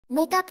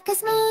Wake up,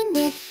 cause moon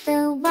with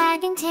the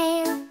wagging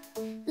tail,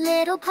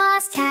 little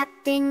paws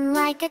tapping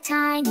like a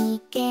tiny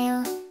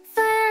gale.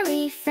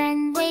 Furry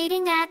friend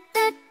waiting at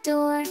the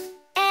door.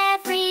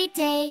 Every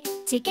day,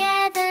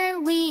 together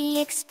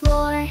we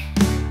explore.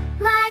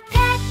 My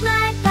pet,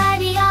 my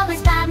buddy,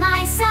 always by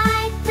my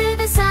side. Through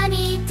the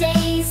sunny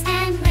days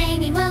and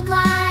rainy we'll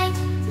glide.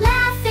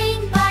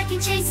 Laughing, barking,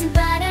 chasing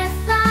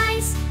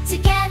butterflies.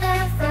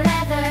 Together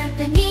forever,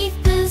 beneath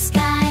blue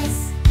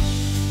skies.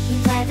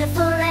 Together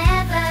forever,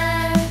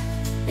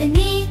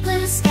 beneath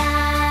blue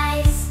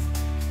skies.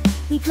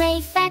 We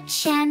play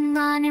fetch and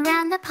run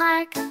around the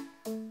park,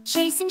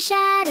 chasing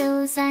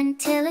shadows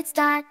until it's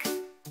dark.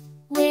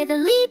 With a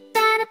leap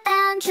and a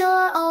bound,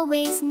 you're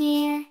always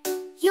near.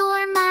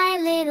 You're my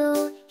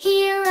little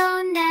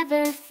hero,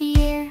 never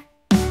fear.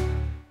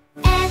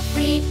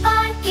 Every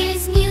bark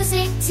is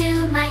music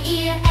to my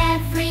ear.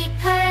 Every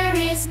purr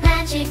is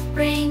magic,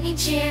 bringing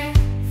cheer.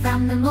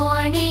 From the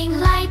morning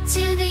light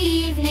to the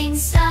evening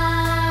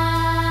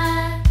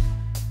star,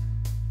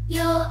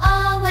 you'll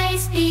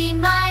always be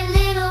my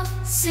little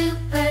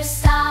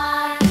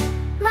superstar.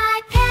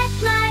 My pet,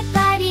 my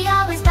buddy,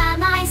 always by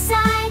my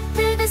side.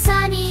 Through the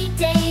sunny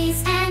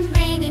days and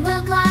rainy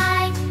we'll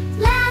glide.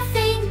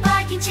 Laughing,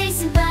 barking,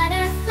 chasing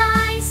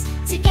butterflies.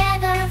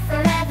 Together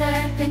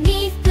forever,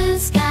 beneath blue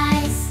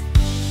skies.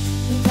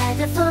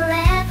 Together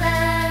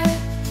forever,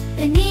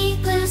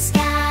 beneath blue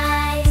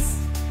skies.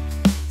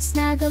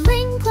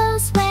 Snuggling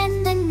close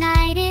when the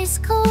night is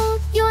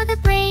cold. You're the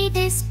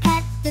bravest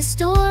pet the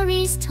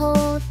story's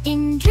told.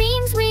 In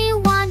dreams